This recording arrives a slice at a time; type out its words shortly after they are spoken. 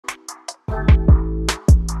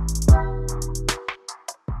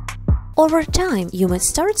Over time, you might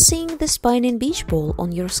start seeing the spinning beach ball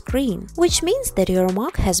on your screen, which means that your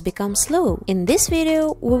Mac has become slow. In this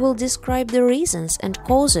video, we will describe the reasons and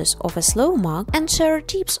causes of a slow Mac and share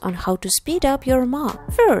tips on how to speed up your Mac.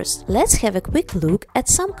 First, let's have a quick look at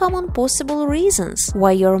some common possible reasons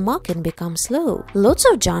why your Mac can become slow. Lots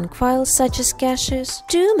of junk files such as caches,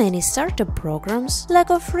 too many startup programs, lack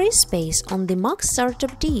of free space on the Mac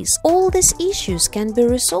startup disk. All these issues can be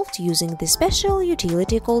resolved using the special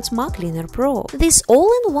utility called Mac Cleaner Pro. This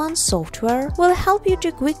all-in-one software will help you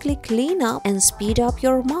to quickly clean up and speed up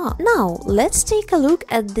your Mac. Now, let's take a look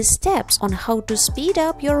at the steps on how to speed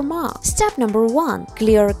up your Mac. Step number 1.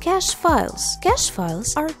 Clear cache files. Cache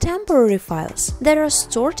files are temporary files that are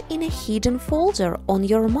stored in a hidden folder on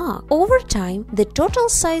your Mac. Over time, the total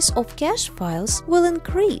size of cache files will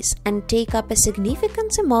increase and take up a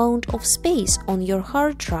significant amount of space on your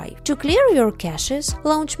hard drive. To clear your caches,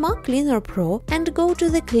 launch Mac Cleaner Pro and go to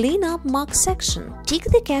the Clean Up Mac section. Tick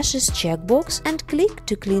the caches checkbox and click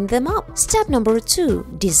to clean them up. Step number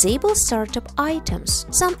 2. Disable startup items.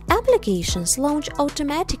 Some applications launch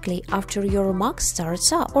automatically after your Mac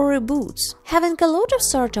starts up or reboots. Having a lot of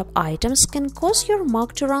startup items can cause your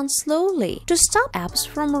Mac to run slowly. To stop apps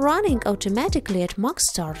from running automatically at Mac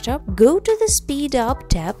startup, go to the Speed Up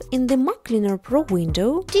tab in the Mac Cleaner Pro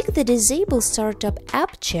window, tick the Disable Startup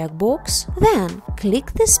App checkbox, then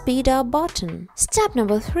click the Speed Up button. Step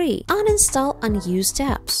number 3. Uninstall unused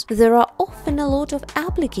apps. There are often a lot of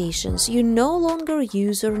applications you no longer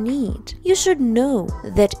use or need. You should know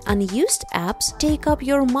that unused apps take up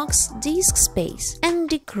your Mac's disk space and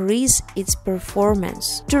decrease its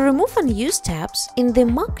performance. To remove unused apps, in the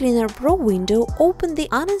Mac Cleaner Pro window, open the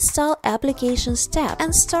Uninstall Applications tab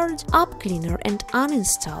and start App Cleaner and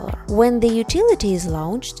Uninstaller. When the utility is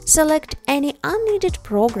launched, select any unneeded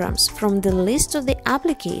programs from the list of the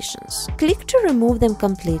applications. Click to remove them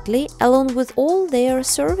completely along with all their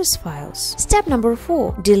service files. Step number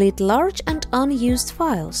 4. Delete large and unused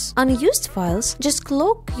files. Unused files just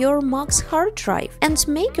clog your Mac's hard drive and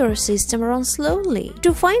make your system run slowly.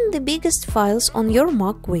 To find the biggest files on your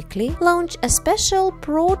Mac quickly, launch a special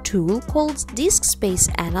Pro tool called Disk Space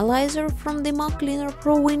Analyzer from the Mac Cleaner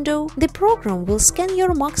Pro window. The program will scan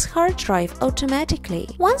your Mac's hard drive automatically.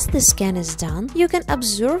 Once the scan is done, you can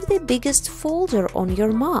observe the biggest folder on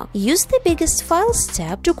your Mac. Use the Biggest Files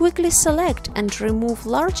tab to quickly select and remove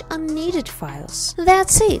large unneeded files.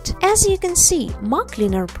 That's it! As you can see, Mac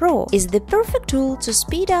Cleaner Pro is the perfect tool to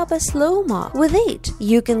speed up a slow Mac. With it,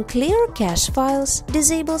 you can clear cache files,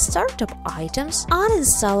 disable startup items,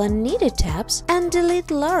 uninstall unneeded tabs, and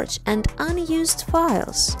delete large and unused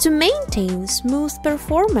files. To maintain smooth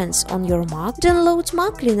performance on your Mac, download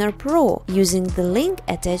Mac Cleaner Pro using the link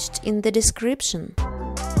attached in the description.